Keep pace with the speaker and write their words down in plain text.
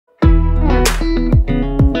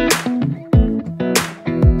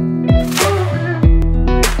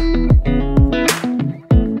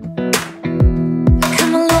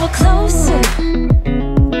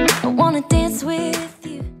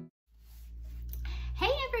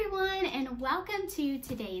everyone, welcome to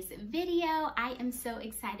today's video. I am so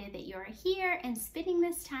excited that you're here and spending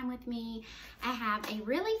this time with me. I have a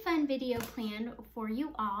really fun video planned for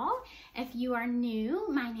you all. If you are new,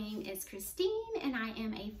 my name is Christine and I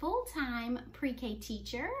am a full-time pre-K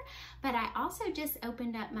teacher, but I also just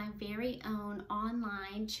opened up my very own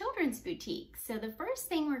online children's boutique. So the first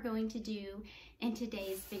thing we're going to do in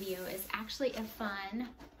today's video is actually a fun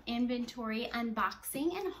inventory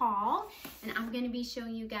unboxing and haul, and I'm going to be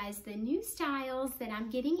showing you guys the new styles that I'm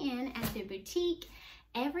getting in at the boutique.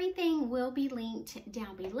 Everything will be linked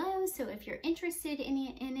down below, so if you're interested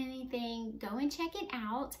in anything, go and check it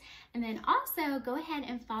out. And then also go ahead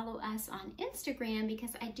and follow us on Instagram,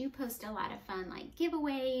 because I do post a lot of fun like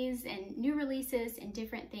giveaways and new releases and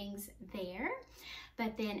different things there.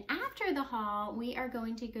 But then after the haul, we are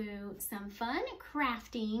going to do some fun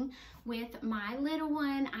crafting with my little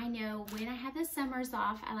one. I know when I have the summers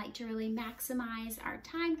off, I like to really maximize our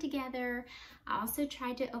time together. I also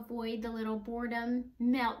try to avoid the little boredom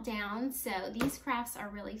meltdown. So these crafts are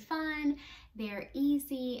really fun. They're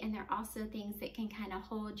easy, and they're also things that can kind of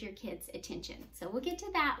hold your kids' attention. So we'll get to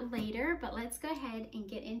that later, but let's go ahead and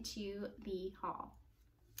get into the haul.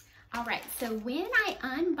 All right, so when I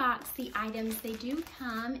unbox the items, they do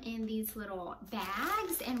come in these little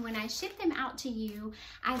bags, and when I ship them out to you,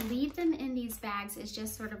 I leave them in these bags as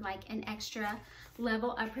just sort of like an extra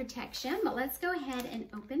level of protection. But let's go ahead and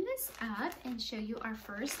open this up and show you our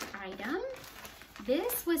first item.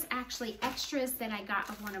 This was actually extras that I got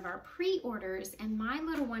of one of our pre-orders, and my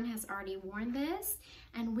little one has already worn this,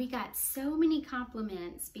 and we got so many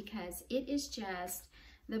compliments because it is just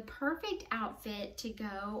the perfect outfit to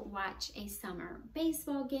go watch a summer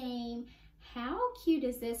baseball game. How cute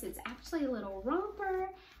is this? It's actually a little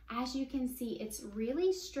romper. As you can see, it's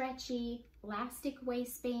really stretchy, elastic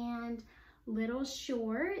waistband, little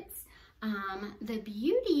shorts. The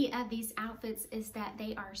beauty of these outfits is that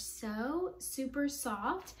they are so super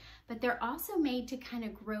soft, but they're also made to kind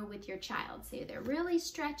of grow with your child. So they're really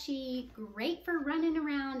stretchy, great for running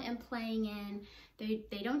around and playing in.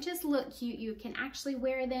 They don't just look cute, you can actually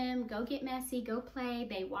wear them, go get messy, go play,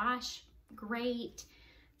 they wash great.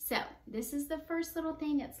 So this is the first little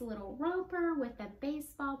thing. It's a little romper with a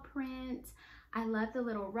baseball print. I love the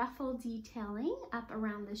little ruffle detailing up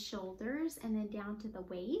around the shoulders and then down to the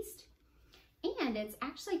waist. And it's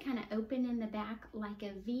actually kind of open in the back like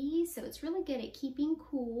a V, so it's really good at keeping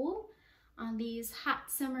cool on these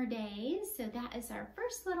hot summer days. So that is our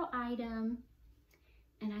first little item.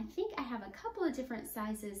 And I think I have a couple of different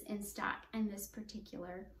sizes in stock in this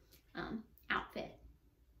particular outfit.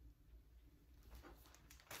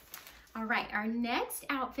 All right, our next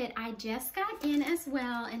outfit I just got in as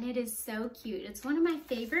well, and it is so cute. It's one of my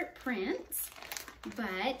favorite prints,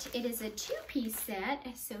 but it is a two-piece set.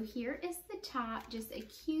 So here is the top, just a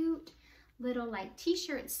cute little like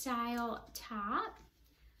t-shirt style top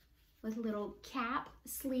with little cap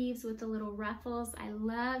sleeves with the little ruffles. I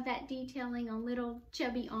love that detailing on little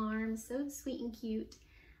chubby arms, so sweet and cute.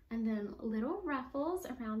 And then little ruffles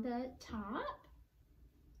around the top,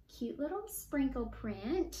 cute little sprinkle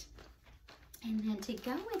print. And then to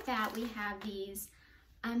go with that, we have these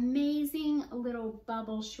amazing little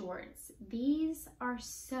bubble shorts. These are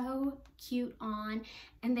so cute on,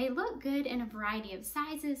 and they look good in a variety of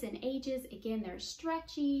sizes and ages. Again, they're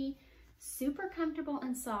stretchy, super comfortable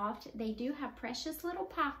and soft. They do have precious little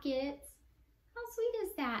pockets. How sweet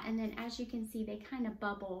is that? And then as you can see, they kind of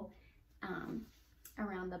bubble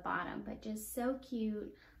around the bottom, but just so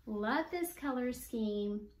cute. Love this color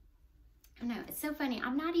scheme. I know, it's so funny.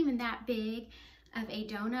 I'm not even that big of a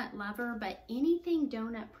donut lover, but anything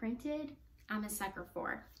donut printed, I'm a sucker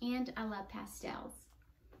for. And I love pastels.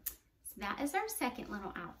 So that is our second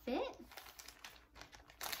little outfit.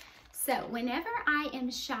 So whenever I am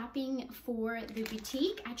shopping for the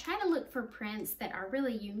boutique, I try to look for prints that are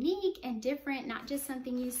really unique and different, not just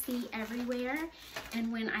something you see everywhere.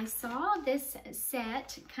 And when I saw this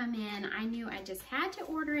set come in, I knew I just had to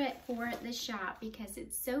order it for the shop because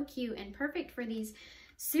it's so cute and perfect for these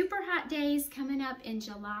super hot days coming up in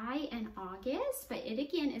July and August. But it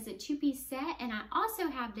again is a two-piece set, and I also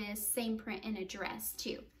have this same print in a dress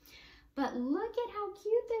too. But look at how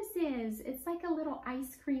cute this is. It's like a little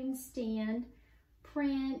ice cream stand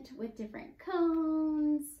print with different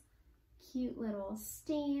cones, cute little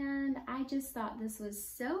stand. I just thought this was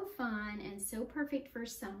so fun and so perfect for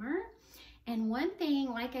summer. And one thing,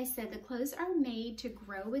 like I said, the clothes are made to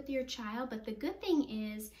grow with your child, but the good thing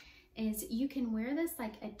is you can wear this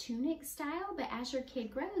like a tunic style, but as your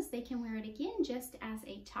kid grows, they can wear it again just as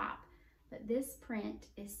a top. But this print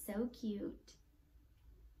is so cute.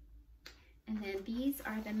 And then these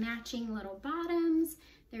are the matching little bottoms.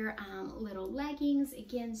 They're little leggings,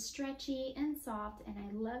 again, stretchy and soft. And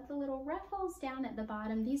I love the little ruffles down at the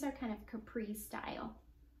bottom. These are kind of capri style,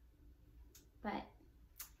 but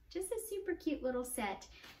just a super cute little set.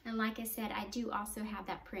 And like I said, I do also have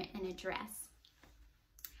that print in a dress.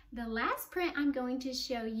 The last print I'm going to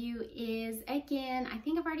show you is, again, I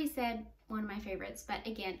think I've already said one of my favorites, but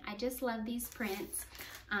again, I just love these prints.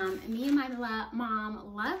 Me and my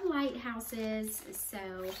mom love lighthouses, so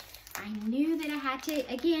I knew that I had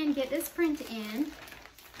to, again, get this print in.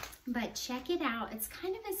 But check it out. It's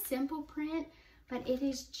kind of a simple print, but it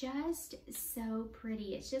is just so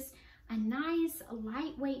pretty. It's just a nice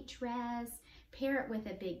lightweight dress. Pair it with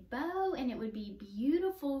a big bow and it would be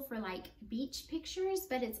beautiful for like beach pictures,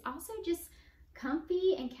 but it's also just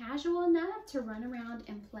comfy and casual enough to run around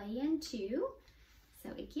and play in too. So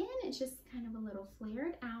again, it's just kind of a little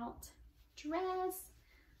flared out dress,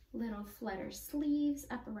 little flutter sleeves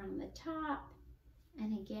up around the top.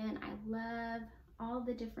 And again, I love all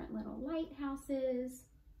the different little lighthouses.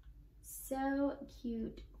 So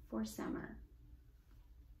cute for summer.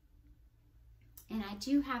 And I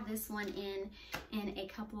do have this one in a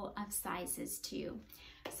couple of sizes too.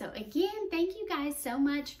 So again, thank you guys so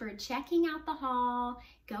much for checking out the haul.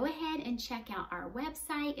 Go ahead and check out our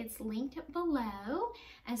website. It's linked below,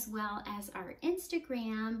 as well as our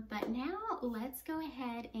Instagram. But now let's go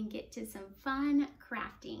ahead and get to some fun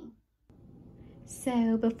crafting.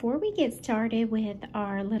 So before we get started with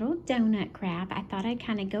our little donut craft, I thought I'd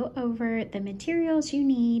kind of go over the materials you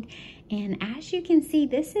need. And as you can see,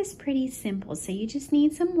 this is pretty simple. So you just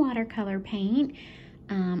need some watercolor paint.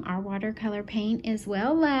 Our watercolor paint is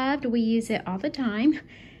well loved. We use it all the time.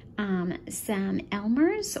 Some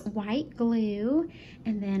Elmer's white glue,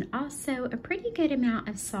 and then also a pretty good amount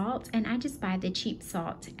of salt. And I just buy the cheap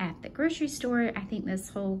salt at the grocery store. I think this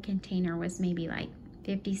whole container was maybe like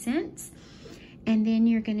 50 cents. And then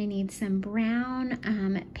you're gonna need some brown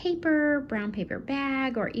brown paper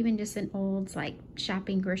bag, or even just an old like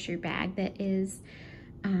shopping grocery bag that is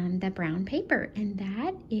the brown paper. And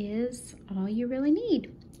that is all you really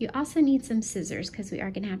need. You also need some scissors because we are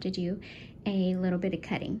gonna have to do a little bit of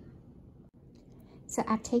cutting. So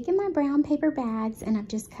I've taken my brown paper bags and I've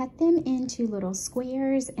just cut them into little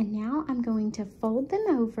squares, and now I'm going to fold them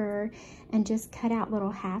over and just cut out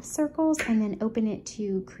little half circles and then open it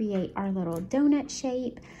to create our little donut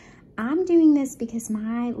shape. I'm doing this because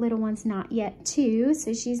my little one's not yet 2,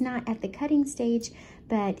 so she's not at the cutting stage,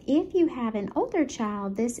 but if you have an older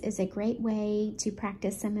child, this is a great way to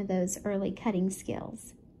practice some of those early cutting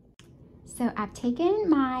skills. So I've taken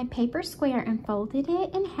my paper square and folded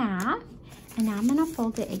it in half. And now I'm gonna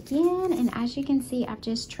fold it again, and as you can see, I've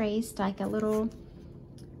just traced like a little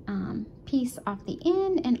piece off the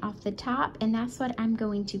end and off the top, and that's what I'm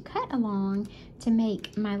going to cut along to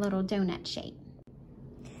make my little donut shape.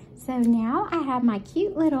 So now I have my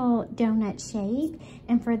cute little donut shape,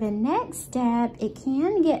 and for the next step, it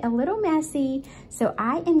can get a little messy, so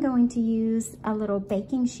I am going to use a little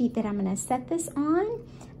baking sheet that I'm gonna set this on,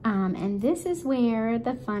 and this is where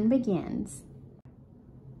the fun begins.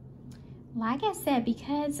 Like I said,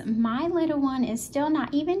 because my little one is still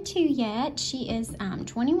not even 2 yet, she is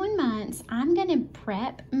 21 months, I'm gonna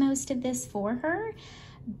prep most of this for her.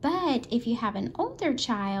 But if you have an older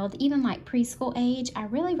child, even like preschool age, I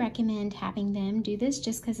really recommend having them do this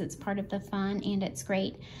just because it's part of the fun and it's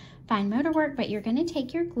great fine motor work. But you're gonna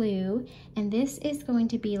take your glue, and this is going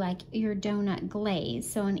to be like your donut glaze.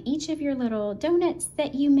 So on each of your little donuts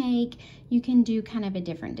that you make, you can do kind of a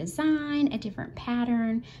different design, a different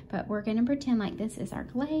pattern, but we're gonna pretend like this is our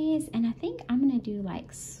glaze. And I think I'm gonna do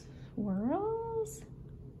like swirls,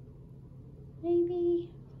 maybe.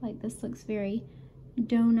 Like this looks very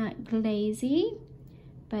donut glazy.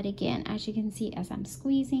 But again, as you can see, as I'm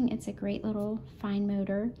squeezing, it's a great little fine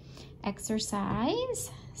motor exercise.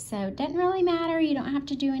 So it doesn't really matter. You don't have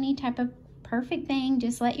to do any type of perfect thing.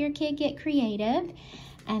 Just let your kid get creative.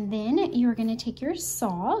 And then you're gonna take your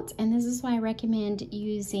salt, and this is why I recommend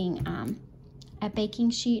using a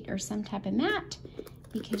baking sheet or some type of mat,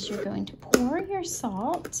 because you're going to pour your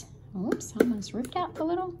salt, oops, I almost ripped out the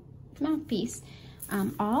little mouthpiece,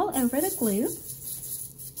 all over the glue.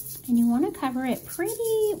 And you want to cover it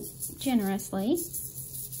pretty generously.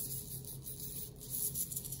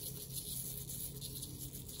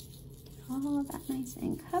 All of that nice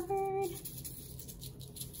and covered.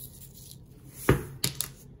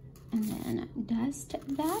 And then dust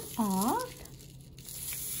that off.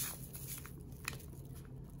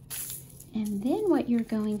 And then what you're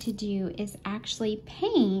going to do is actually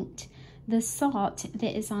paint the salt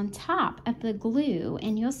that is on top of the glue,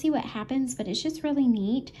 and you'll see what happens, but it's just really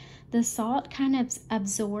neat. The salt kind of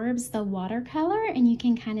absorbs the watercolor, and you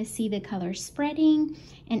can kind of see the color spreading,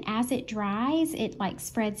 and as it dries, it like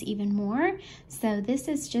spreads even more. So this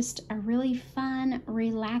is just a really fun,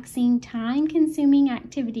 relaxing, time-consuming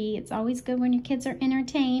activity. It's always good when your kids are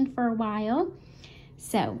entertained for a while.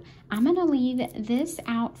 So I'm gonna leave this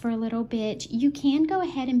out for a little bit. You can go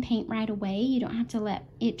ahead and paint right away. You don't have to let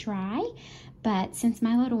it dry. But since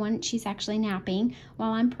my little one, she's actually napping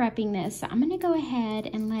while I'm prepping this, so I'm gonna go ahead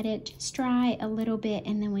and let it just dry a little bit,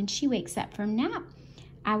 and then when she wakes up from nap,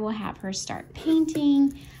 I will have her start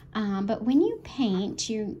painting. But when you paint,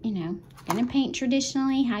 you're gonna paint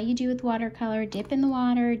traditionally how you do with watercolor, dip in the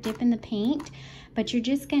water, dip in the paint, but you're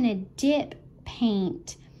just gonna dip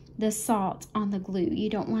paint the salt on the glue.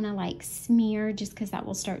 You don't wanna like smear, just because that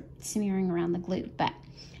will start smearing around the glue. But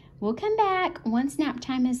we'll come back once nap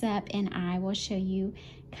time is up, and I will show you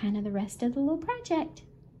kind of the rest of the little project.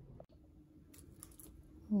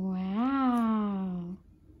 Wow.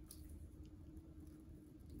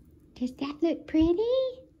 Does that look pretty?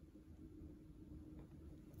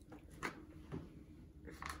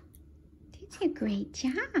 That's a great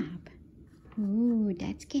job. Ooh,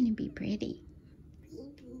 that's gonna be pretty.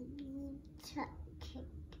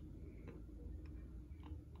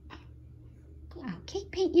 Okay,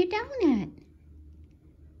 paint your donut.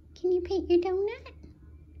 Can you paint your donut?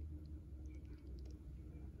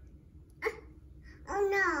 Oh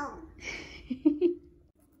no.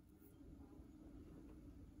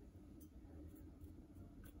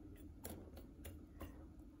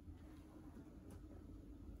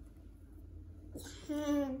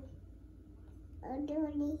 I'm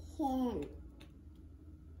doing it again.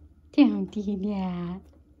 Don't do that.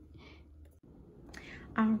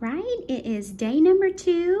 All right, it is day number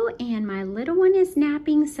 2, and my little one is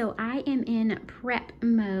napping, so I am in prep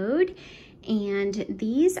mode. And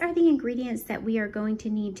these are the ingredients that we are going to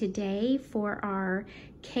need today for our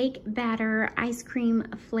cake batter ice cream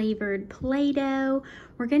flavored Play-Doh.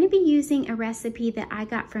 We're going to be using a recipe that I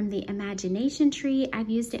got from the Imagination Tree. I've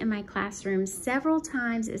used it in my classroom several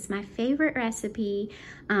times. It's my favorite recipe,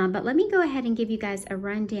 but let me go ahead and give you guys a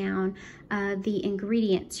rundown of the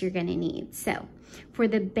ingredients you're going to need. So for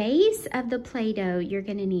the base of the Play-Doh, you're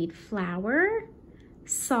going to need flour,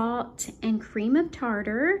 salt, and cream of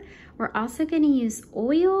tartar. We're also going to use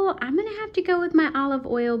oil. I'm going to have to go with my olive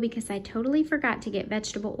oil because I totally forgot to get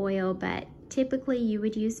vegetable oil, but typically you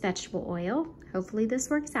would use vegetable oil. Hopefully this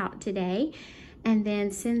works out today. And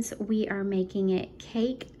then since we are making it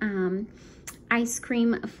cake ice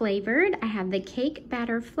cream flavored, I have the cake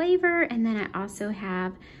batter flavor, and then I also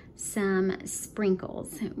have some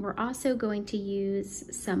sprinkles. We're also going to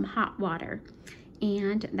use some hot water,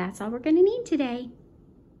 and that's all we're going to need today.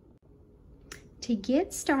 To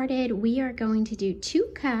get started, we are going to do 2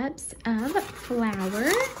 cups of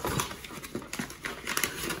flour.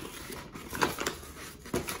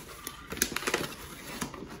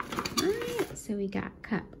 All right, so we got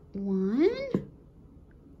cup 1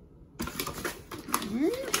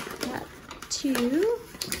 and cup 2.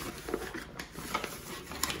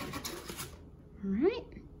 All right,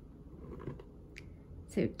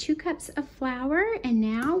 so 2 cups of flour, and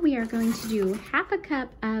now we are going to do half a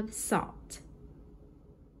cup of salt.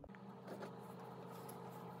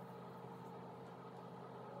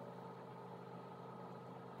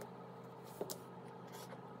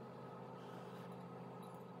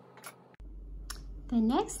 The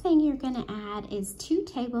next thing you're going to add is 2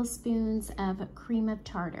 tablespoons of cream of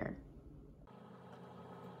tartar.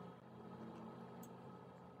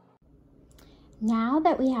 Now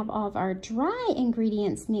that we have all of our dry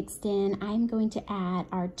ingredients mixed in, I'm going to add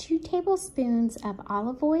our 2 tablespoons of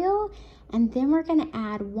olive oil, and then we're going to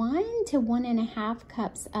add 1 to 1.5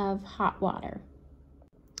 cups of hot water.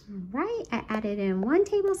 All right, I added in 1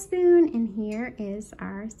 tablespoon, and here is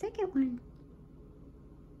our second one.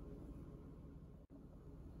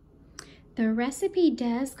 The recipe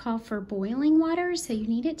does call for boiling water, so you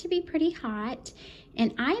need it to be pretty hot.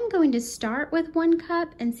 And I am going to start with 1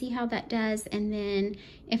 cup and see how that does, and then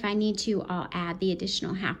if I need to, I'll add the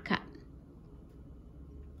additional half cup.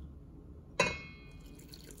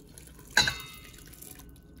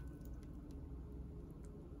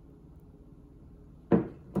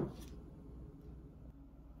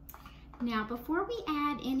 Now, before we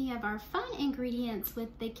add any of our fun ingredients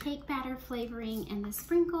with the cake batter flavoring and the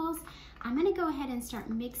sprinkles, I'm gonna go ahead and start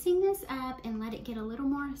mixing this up and let it get a little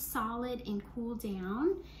more solid and cool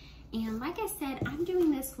down. And like I said, I'm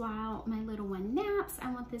doing this while my little one naps.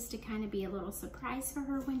 I want this to kind of be a little surprise for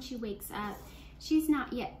her when she wakes up. She's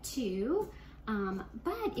not yet 2,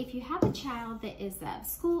 But if you have a child that is of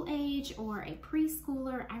school age or a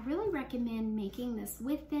preschooler, I really recommend making this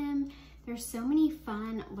with them. There's so many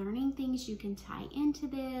fun learning things you can tie into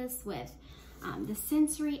this with the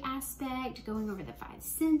sensory aspect, going over the 5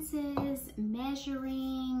 senses,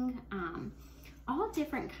 measuring, all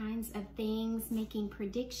different kinds of things, making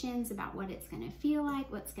predictions about what it's going to feel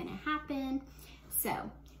like, what's going to happen.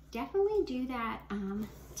 So definitely do that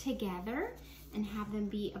together and have them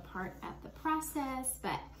be a part of the process.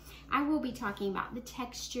 But I will be talking about the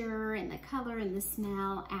texture and the color and the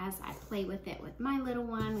smell as I play with it with my little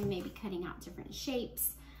one. We may be cutting out different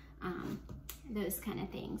shapes, those kind of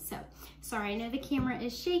things. So sorry, I know the camera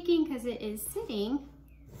is shaking because it is sitting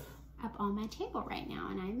up on my table right now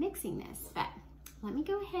and I'm mixing this, but let me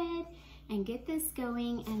go ahead and get this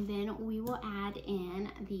going and then we will add in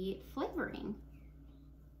the flavoring.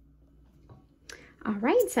 All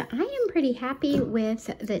right, so I am pretty happy with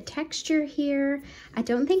the texture here. I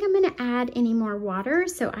don't think I'm gonna add any more water,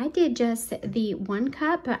 so I did just the 1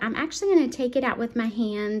 cup, but I'm actually gonna take it out with my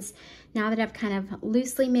hands now that I've kind of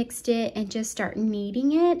loosely mixed it and just start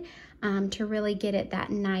kneading it to really get it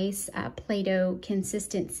that nice Play-Doh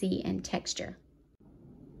consistency and texture.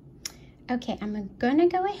 Okay, I'm gonna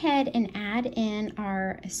go ahead and add in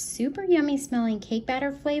our super yummy smelling cake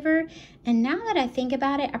batter flavor. And now that I think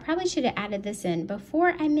about it, I probably should have added this in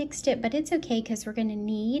before I mixed it, but it's okay because we're gonna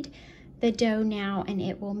knead the dough now and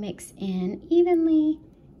it will mix in evenly.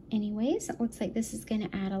 Anyways, it looks like this is gonna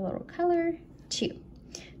add a little color too.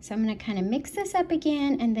 So I'm gonna kind of mix this up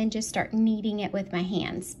again and then just start kneading it with my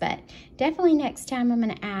hands. But definitely next time I'm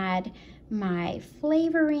gonna add my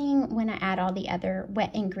flavoring when I add all the other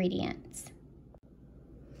wet ingredients.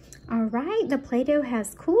 All right, the Play-Doh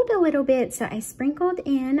has cooled a little bit, so I sprinkled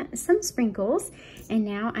in some sprinkles, and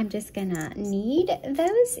now I'm just gonna knead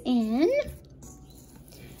those in,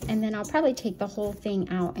 and then I'll probably take the whole thing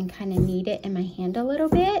out and kind of knead it in my hand a little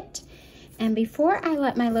bit. And before I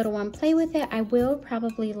let my little one play with it, I will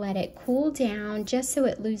probably let it cool down just so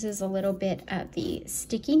it loses a little bit of the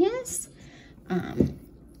stickiness.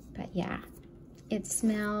 But yeah, it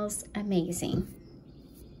smells amazing.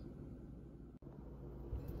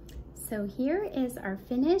 So here is our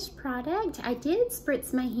finished product. I did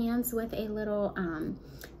spritz my hands with a little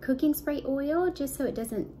cooking spray oil just so it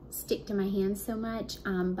doesn't stick to my hands so much.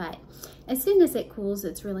 But as soon as it cools,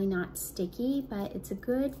 it's really not sticky, but it's a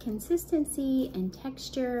good consistency and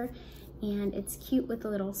texture, and it's cute with the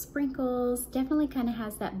little sprinkles. Definitely kind of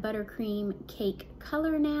has that buttercream cake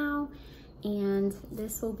color now. And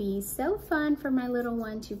this will be so fun for my little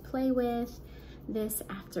one to play with this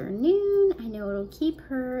afternoon. I know it'll keep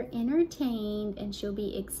her entertained and she'll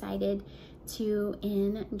be excited to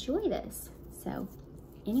enjoy this. So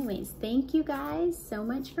anyways, thank you guys so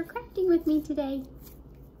much for crafting with me today.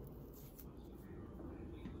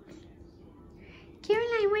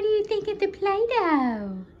 Caroline, what do you think of the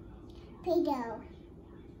Play-Doh? Play-Doh.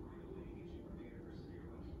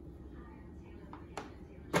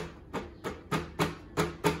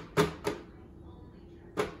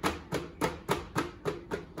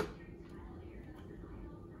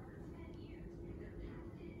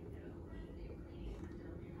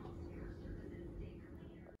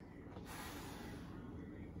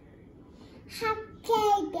 Happy